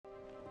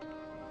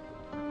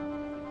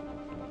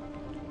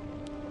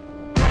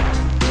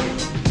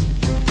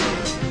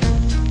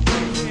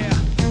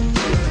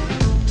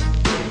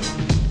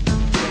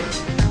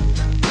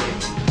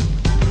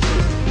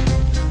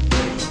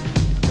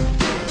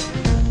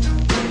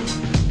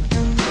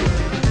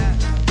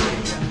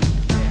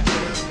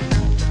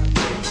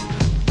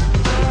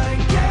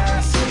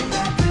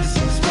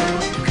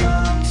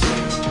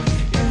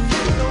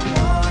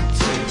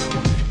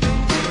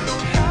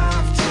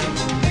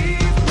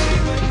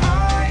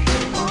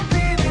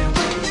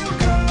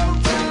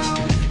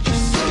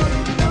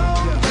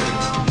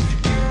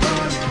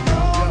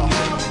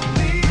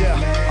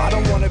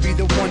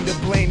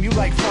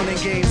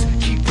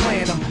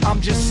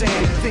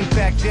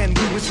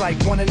like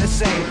one and the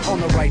same. On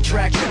the right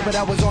track, but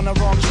I was on the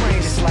wrong train.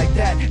 It's like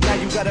that, now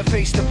you gotta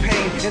face the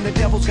pain. And the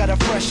devil's got a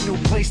fresh new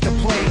place to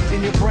play.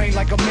 In your brain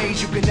like a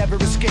maze, you can never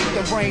escape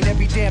the rain.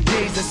 Every damn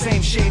day's the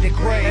same shade of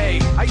gray. Hey,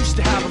 I used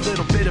to have a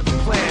little bit of a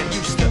plan.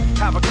 Used to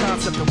have a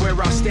concept of where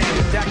I stand.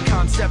 But that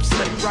concept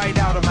slipped right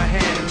out of my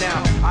hand. And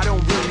now I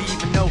don't really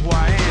even know who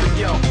I am.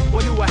 Yo,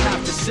 what do I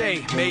have to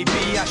say? Maybe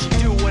I should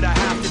do what I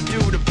have to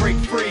do to break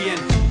free.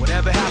 And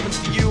whatever happens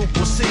to you,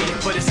 we'll see.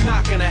 But it's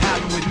not gonna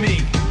happen with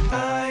me.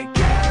 I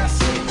guess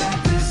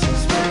that this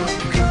is where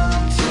we've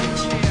come to.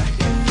 Yeah.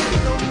 If you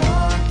don't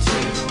want to,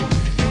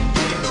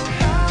 you don't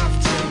have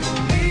to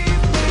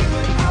believe me,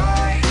 but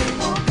I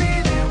won't be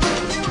there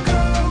when you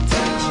go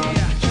down.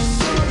 Yeah. Just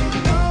so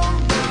you know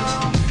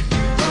now,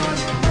 you're on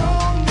your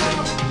own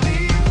now.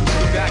 Believe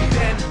me. Back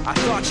then, I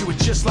thought you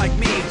were just like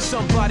me,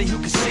 somebody who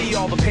could see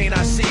all the pain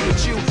I see. But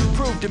you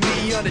proved to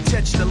me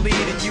unintentionally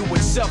that you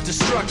would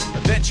self-destruct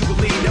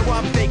eventually. Now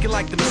I'm thinking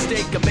like the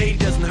mistake I made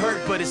doesn't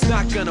hurt, but it's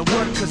not gonna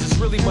work, cause it's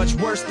really much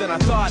worse than I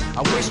thought.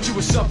 I wished you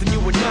were something you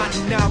were not,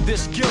 and now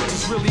this guilt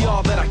is really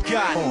all that I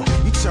got.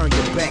 You turn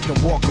your back and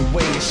walk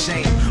away in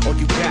shame. All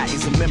you got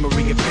is a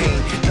memory of pain.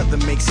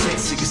 Nothing makes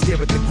sense, so you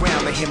stare at the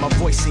ground and hear my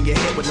voice in your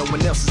head when no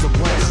one else is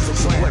around.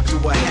 So what do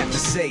I have to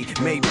say?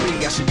 Maybe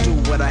I should do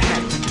what I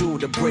have to do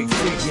to break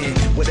free. And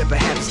whatever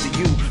happens to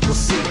you, we'll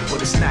see,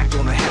 but it's not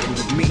gonna happen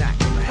with me.